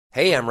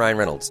Hey, I'm Ryan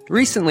Reynolds.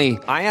 Recently,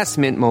 I asked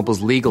Mint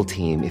Mobile's legal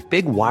team if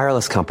big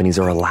wireless companies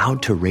are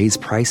allowed to raise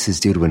prices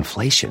due to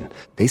inflation.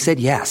 They said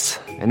yes.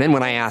 And then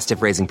when I asked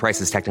if raising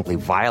prices technically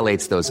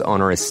violates those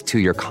onerous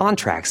two-year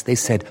contracts, they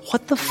said,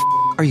 "What the f***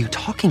 are you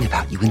talking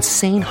about, you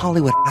insane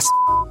Hollywood ass?"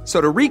 So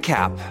to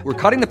recap, we're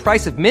cutting the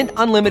price of Mint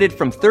Unlimited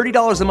from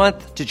 $30 a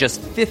month to just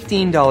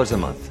 $15 a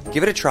month.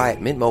 Give it a try at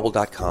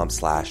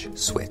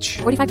mintmobile.com/switch.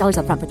 $45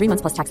 up front for 3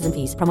 months plus taxes and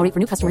fees. Promo rate for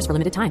new customers for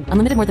limited time.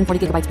 Unlimited more than 40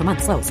 gigabytes per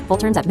month. Slows full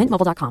terms at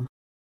mintmobile.com.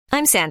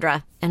 I'm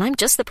Sandra, and I'm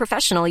just the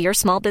professional your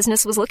small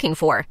business was looking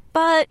for.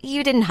 But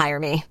you didn't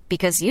hire me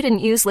because you didn't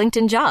use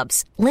LinkedIn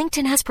Jobs.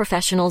 LinkedIn has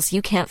professionals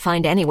you can't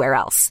find anywhere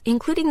else,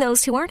 including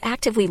those who aren't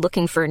actively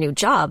looking for a new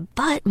job,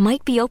 but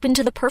might be open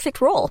to the perfect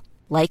role,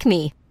 like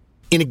me.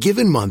 In a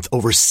given month,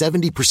 over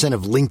 70%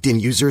 of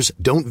LinkedIn users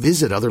don't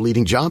visit other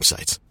leading job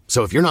sites.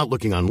 So if you're not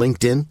looking on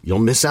LinkedIn, you'll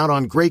miss out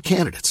on great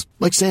candidates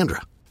like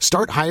Sandra.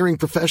 Start hiring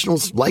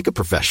professionals like a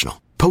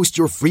professional. Post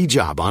your free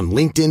job on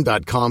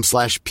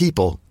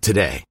linkedin.com/people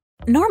today.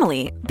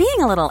 Normally, being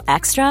a little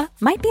extra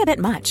might be a bit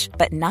much,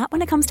 but not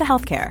when it comes to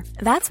healthcare.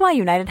 That's why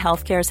United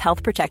Healthcare's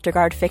Health Protector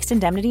Guard fixed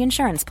indemnity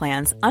insurance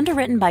plans,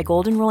 underwritten by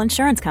Golden Rule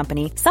Insurance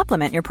Company,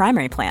 supplement your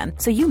primary plan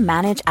so you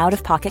manage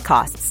out-of-pocket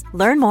costs.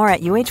 Learn more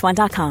at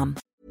uh1.com.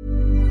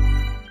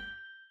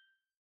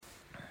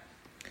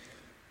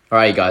 All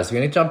right, guys, we're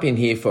going to jump in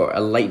here for a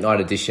late night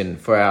edition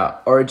for our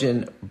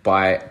Origin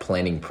by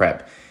Planning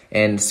Prep.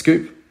 And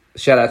Scoop,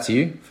 shout out to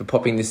you for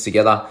popping this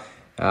together,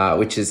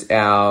 which is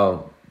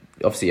our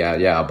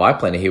buy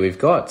planner here. We've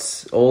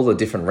got all the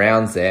different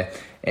rounds there,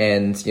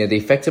 and the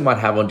effect it might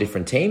have on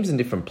different teams and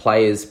different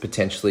players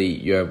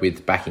potentially,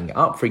 with backing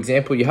up. For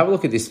example, you have a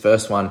look at this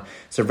first one.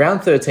 So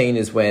round 13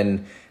 is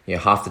when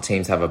half the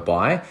teams have a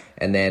bye,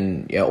 and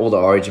then all the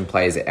Origin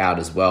players are out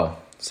as well.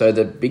 So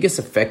the biggest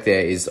effect there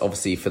is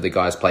obviously for the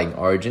guys playing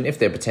Origin if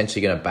they're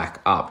potentially going to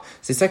back up.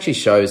 So this actually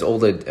shows all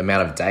the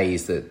amount of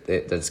days that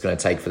it's going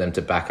to take for them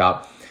to back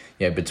up,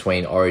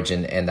 between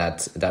Origin and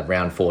that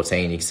round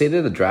 14. You can see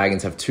that the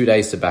Dragons have 2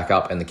 days to back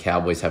up and the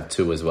Cowboys have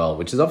 2 as well,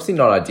 which is obviously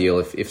not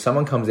ideal. If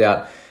someone comes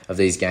out of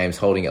these games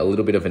holding a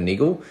little bit of a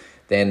niggle,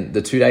 then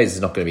the 2 days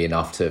is not going to be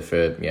enough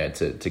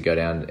to go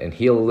down and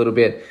heal a little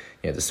bit,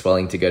 the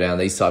swelling to go down,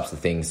 these types of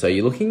things. So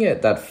you're looking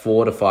at that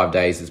 4 to 5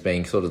 days as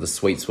being sort of the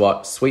sweet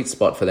spot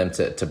for them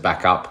to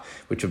back up,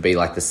 which would be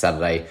like the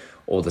Saturday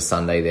or the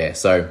Sunday there.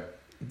 So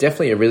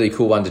definitely a really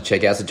cool one to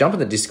check out. So jump in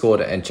the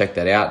Discord and check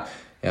that out.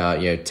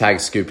 Tag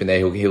Scoop in there.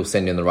 He'll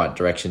send you in the right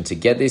direction to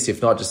get this.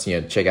 If not, just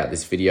check out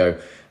this video.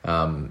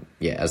 As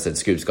I said,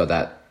 Scoop's got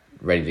that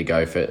ready to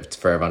go for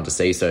everyone to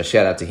see. So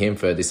shout out to him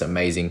for this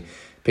amazing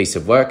piece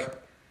of work.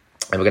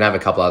 And we're going to have a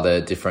couple other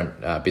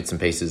different bits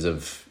and pieces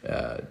of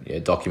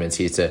documents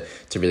here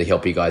to really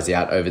help you guys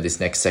out over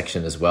this next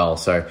section as well.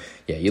 So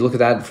you look at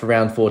that for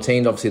round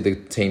 14. Obviously, the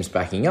team's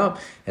backing up,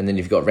 and then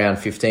you've got round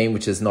 15,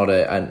 which is not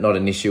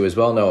an issue as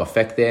well. No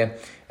effect there.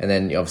 And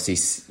then obviously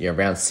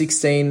round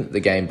 16, the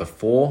game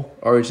before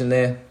Origin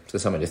there. So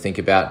something to think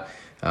about,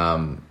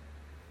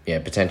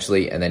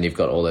 potentially. And then you've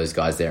got all those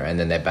guys there, and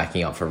then they're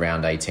backing up for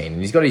round 18.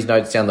 And he's got his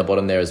notes down the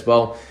bottom there as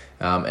well.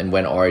 And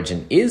when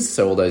Origin is,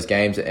 so all those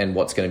games and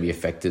what's going to be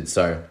affected.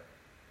 So,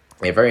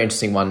 very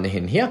interesting one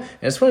in here. And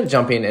I just wanted to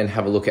jump in and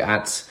have a look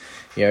at,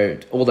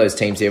 all those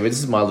teams here. This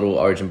is my little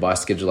Origin buy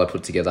schedule I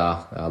put together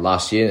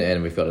last year,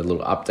 and we've got a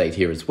little update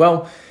here as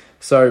well.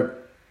 So,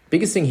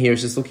 biggest thing here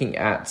is just looking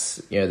at,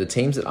 the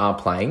teams that are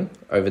playing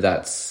over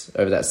that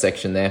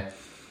section there.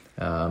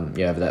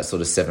 Over that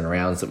sort of 7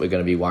 rounds that we're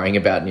going to be worrying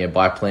about,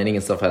 by planning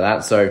and stuff like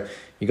that. So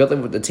you got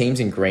the teams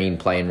in green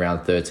playing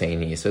round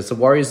 13 here. So it's the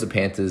Warriors, the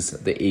Panthers,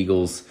 the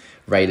Eagles,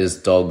 Raiders,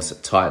 Dogs,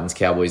 Titans,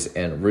 Cowboys,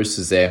 and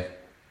Roosters there.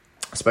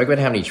 I spoke about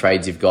how many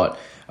trades you've got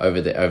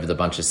over the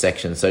bunch of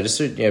sections. So just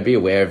to be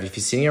aware of, if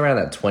you're sitting around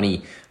that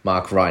 20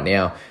 mark right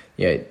now,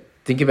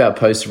 think about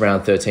post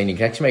around 13. You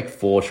can actually make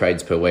 4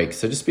 trades per week.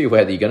 So just be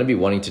aware that you're going to be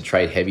wanting to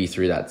trade heavy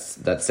through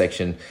that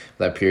section,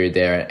 that period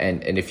there.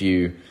 And if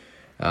you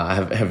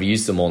have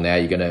used them all now,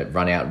 you're going to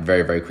run out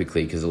very, very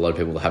quickly, because a lot of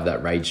people have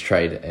that rage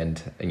trade and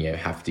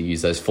have to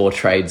use those 4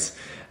 trades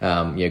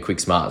quick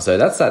smart. So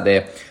that's that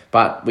there.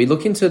 But we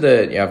look into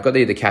I've got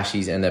the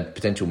cashies and the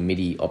potential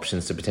MIDI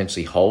options to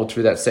potentially hold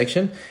through that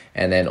section,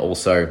 and then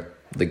also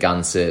the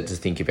guns to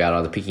think about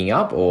either picking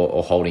up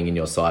or holding in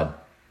your side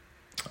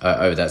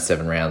over that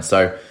 7 rounds.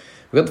 So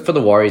we've got for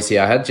the Warriors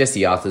here, I had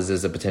Jesse Arthurs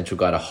as a potential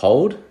guy to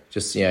hold.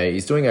 Just,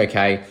 he's doing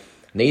okay.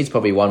 Needs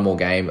probably one more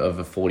game of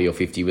a 40 or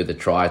 50 with a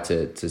try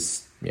to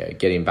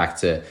get him back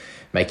to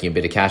making a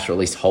bit of cash, or at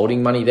least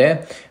holding money there.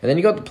 And then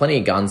you got plenty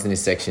of guns in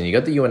this section. You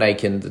got the Ewan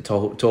Aiken, the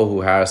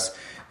Tohu Harris,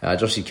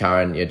 Joshi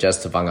Curran,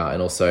 Jazz Tavanga,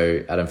 and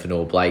also Adam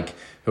Fanua-Blake,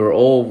 who are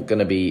all going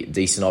to be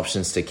decent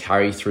options to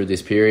carry through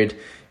this period,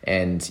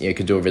 and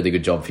could do a really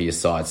good job for your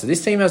side. So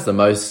this team has the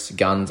most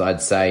guns,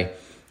 I'd say.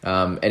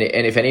 And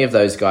if any of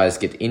those guys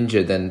get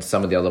injured, then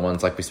some of the other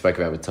ones, like we spoke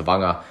about with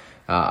Tavanga,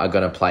 are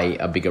going to play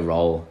a bigger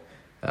role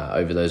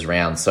over those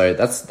rounds. So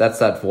that's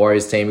that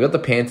Warriors team. We've got the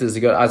Panthers.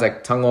 We've got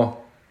Isaac Tungo,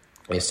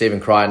 Stephen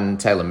Crichton,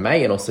 Taylor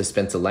May, and also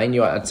Spencer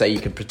Lanier, I'd say you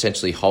could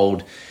potentially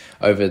hold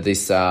over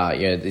this,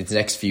 these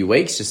next few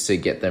weeks just to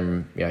get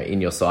them,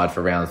 in your side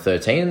for round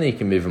 13, and then you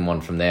can move them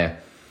on from there.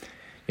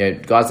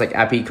 Guys like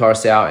Appy,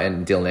 Coruscant,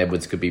 and Dylan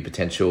Edwards could be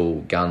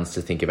potential guns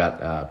to think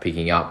about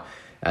picking up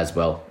as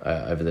well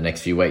over the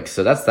next few weeks.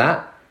 So that's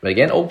that. But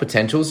again, all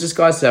potentials, just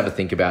guys to have a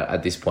think about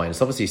at this point.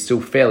 It's obviously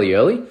still fairly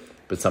early,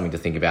 but something to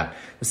think about.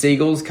 The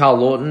Seagulls, Carl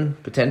Lawton,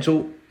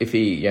 potential. If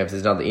there's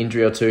another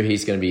injury or two,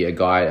 he's going to be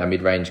a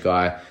mid-range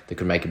guy that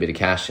could make a bit of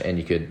cash, and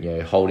you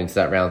could hold into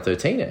that round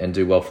 13 and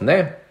do well from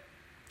there.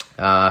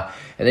 And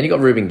then you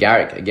got Ruben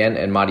Garrick again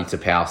and Marty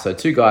Tapau. So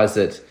two guys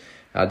that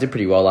did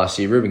pretty well last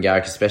year. Ruben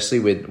Garrick, especially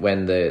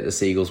when the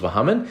Seagulls were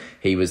humming,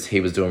 he was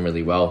doing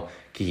really well,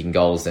 kicking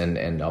goals and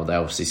they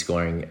obviously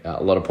scoring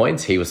a lot of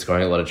points. He was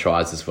scoring a lot of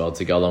tries as well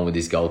to go along with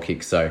his goal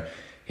kick. So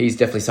he's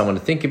definitely someone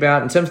to think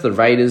about. In terms of the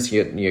Raiders,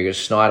 you got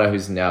Schneider,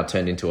 who's now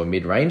turned into a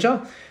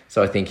mid-ranger.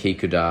 So I think he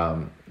could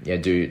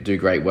do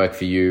great work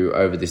for you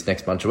over this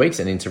next bunch of weeks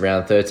and into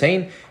round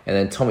 13. And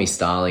then Tommy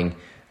Starling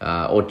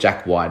or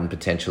Jack Whiten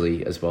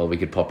potentially as well. We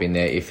could pop in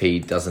there if he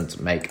doesn't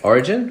make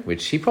Origin,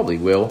 which he probably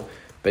will.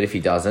 But if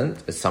he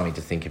doesn't, it's something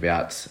to think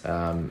about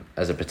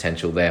as a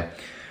potential there.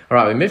 All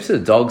right, we move to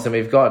the Dogs, and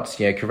we've got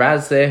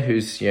Karaz there,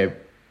 who's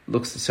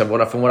from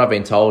what I've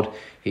been told,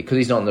 because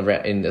he's not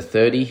in the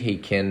 30, he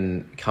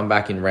can come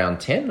back in round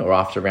 10 or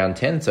after round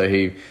 10. So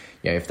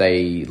if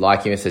they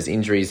like him, if there's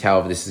injuries,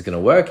 however this is going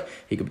to work,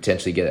 he could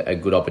potentially get a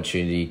good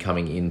opportunity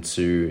coming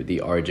into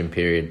the Origin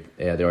period,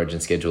 the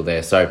Origin schedule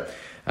there. So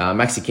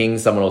Maxi King,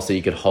 someone also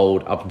you could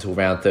hold up until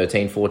round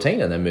 13,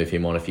 14, and then move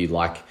him on if you'd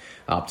like.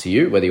 Up to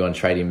you, whether you want to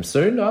trade him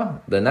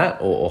sooner than that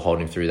or hold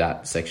him through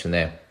that section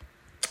there.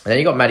 And then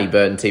you got Matty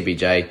Burton,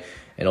 TPJ,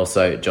 and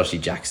also Joshy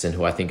Jackson,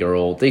 who I think are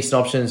all decent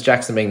options.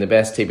 Jackson being the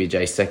best,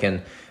 TPJ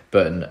second,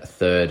 Burton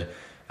third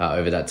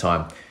over that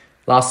time.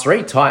 Last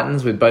three,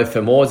 Titans with both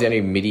Fermors, the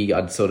only midi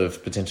I'd sort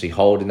of potentially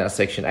hold in that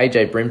section.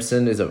 AJ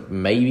Brimson is a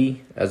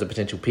maybe as a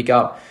potential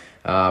pickup,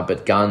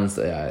 but Guns,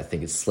 I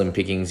think it's slim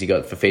pickings. You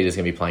got Fafita's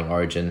going to be playing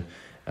Origin.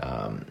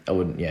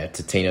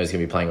 Totino's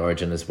going to be playing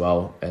Origin as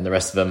well, and the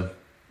rest of them,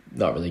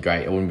 not really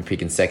great. I wouldn't be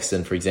picking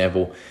Sexton, for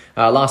example.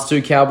 Last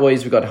two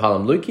Cowboys, we've got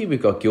Harlem Lukey, we've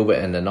got Gilbert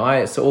and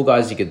Nanai. So all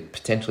guys you could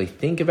potentially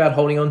think about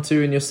holding on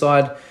to in your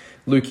side.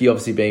 Lukey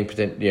obviously being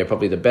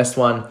probably the best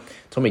one.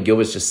 Tommy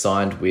Gilbert's just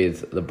signed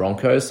with the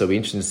Broncos, so it'll be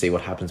interesting to see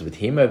what happens with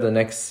him over the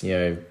next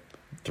 3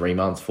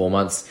 months, 4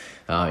 months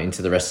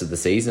into the rest of the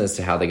season as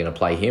to how they're going to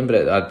play him.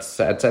 But I'd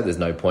say there's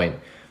no point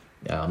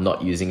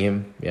not using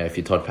him. If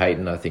you're Todd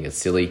Payton, I think it's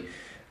silly.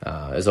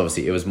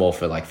 It was more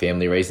for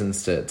family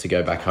reasons to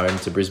go back home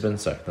to Brisbane,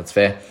 so that's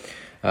fair.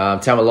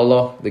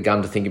 Taumalolo, the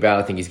gun to think about.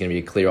 I think he's going to be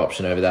a clear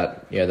option over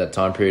that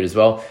time period as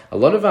well. A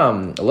lot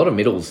of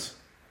middles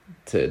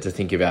to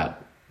think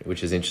about,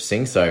 which is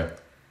interesting. So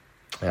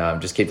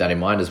just keep that in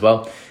mind as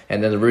well.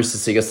 And then the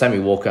Roosters, so you got Sammy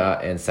Walker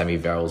and Sammy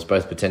Verrills,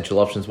 both potential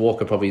options.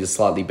 Walker probably is a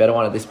slightly better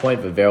one at this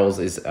point, but Verrills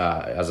is,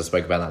 as I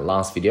spoke about in that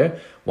last video,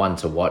 one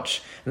to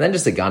watch. And then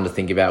just a gun to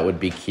think about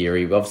would be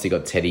Keary. We've obviously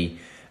got Teddy,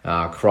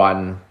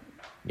 Crichton.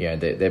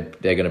 They're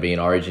going to be in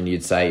Origin,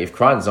 you'd say. If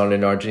Crichton's not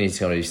in Origin, he's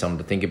going to be something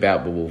to think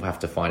about, but we'll have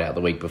to find out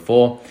the week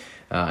before.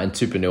 And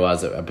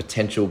Tupouniua's a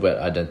potential, but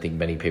I don't think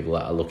many people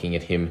are looking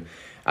at him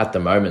at the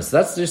moment. So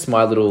that's just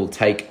my little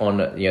take on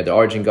the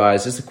Origin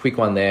guys. Just a quick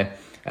one there.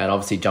 And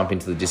obviously jump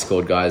into the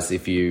Discord, guys.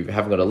 If you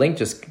haven't got a link,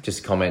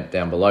 just comment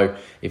down below.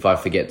 If I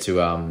forget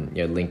to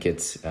link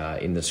it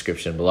in the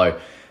description below.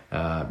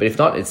 But if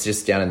not, it's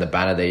just down in the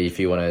banner there if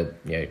you want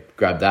to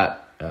grab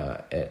that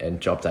and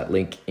drop that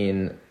link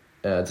in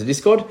to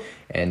Discord,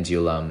 and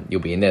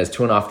you'll be in there. There's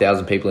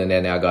 2,500 people in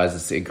there now, guys.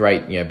 It's a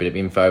great bit of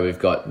info. We've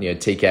got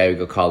TK, we've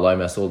got Kyle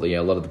Lomas, all the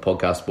a lot of the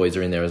podcast boys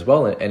are in there as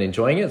well and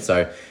enjoying it.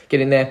 So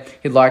get in there,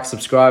 hit like,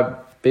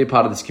 subscribe, be a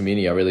part of this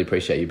community. I really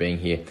appreciate you being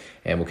here,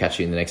 and we'll catch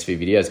you in the next few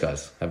videos,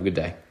 guys. Have a good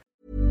day.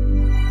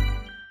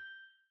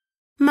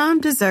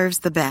 Mom deserves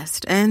the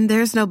best, and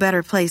there's no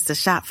better place to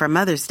shop for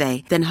Mother's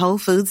Day than Whole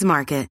Foods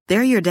Market.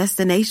 They're your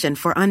destination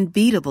for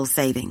unbeatable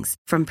savings,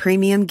 from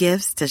premium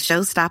gifts to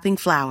show-stopping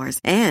flowers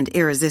and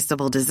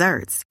irresistible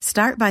desserts.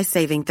 Start by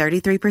saving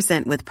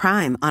 33% with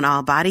Prime on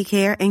all body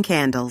care and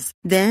candles.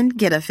 Then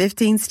get a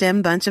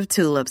 15-stem bunch of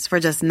tulips for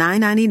just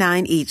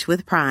 $9.99 each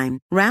with Prime.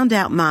 Round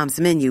out Mom's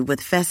menu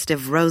with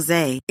festive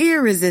rosé,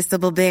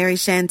 irresistible berry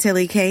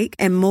chantilly cake,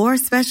 and more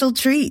special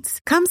treats.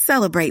 Come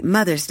celebrate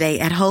Mother's Day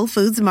at Whole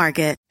Foods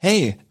Market.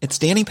 Hey, it's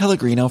Danny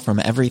Pellegrino from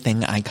Everything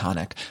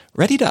Iconic.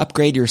 Ready to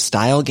upgrade your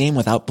style game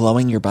without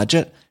blowing your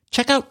budget?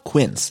 Check out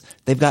Quince.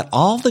 They've got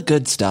all the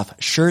good stuff,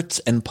 shirts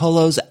and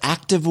polos,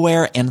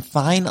 activewear, and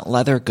fine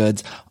leather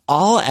goods,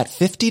 all at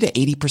 50 to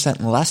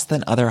 80% less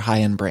than other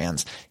high-end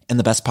brands. And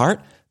the best part?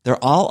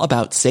 They're all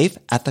about safe,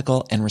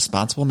 ethical, and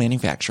responsible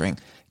manufacturing.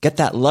 Get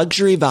that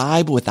luxury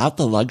vibe without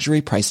the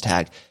luxury price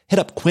tag. Hit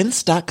up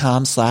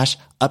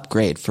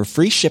quince.com/upgrade for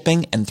free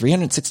shipping and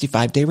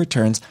 365-day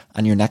returns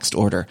on your next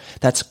order.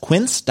 That's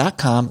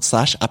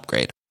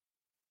quince.com/upgrade.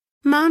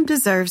 Mom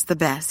deserves the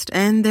best,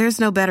 and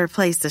there's no better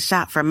place to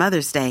shop for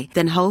Mother's Day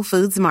than Whole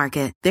Foods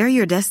Market. They're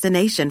your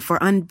destination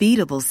for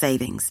unbeatable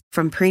savings,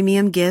 from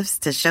premium gifts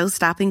to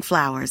show-stopping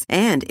flowers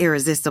and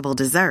irresistible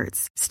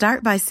desserts.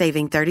 Start by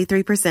saving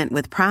 33%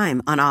 with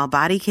Prime on all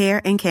body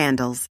care and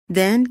candles.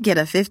 Then get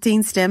a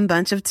 15-stem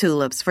bunch of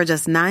tulips for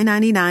just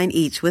 $9.99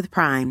 each with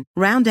Prime.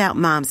 Round out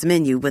Mom's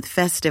menu with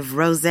festive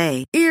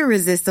rosé,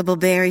 irresistible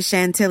berry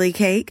chantilly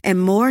cake,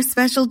 and more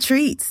special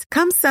treats.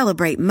 Come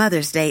celebrate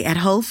Mother's Day at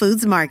Whole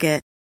Foods Market.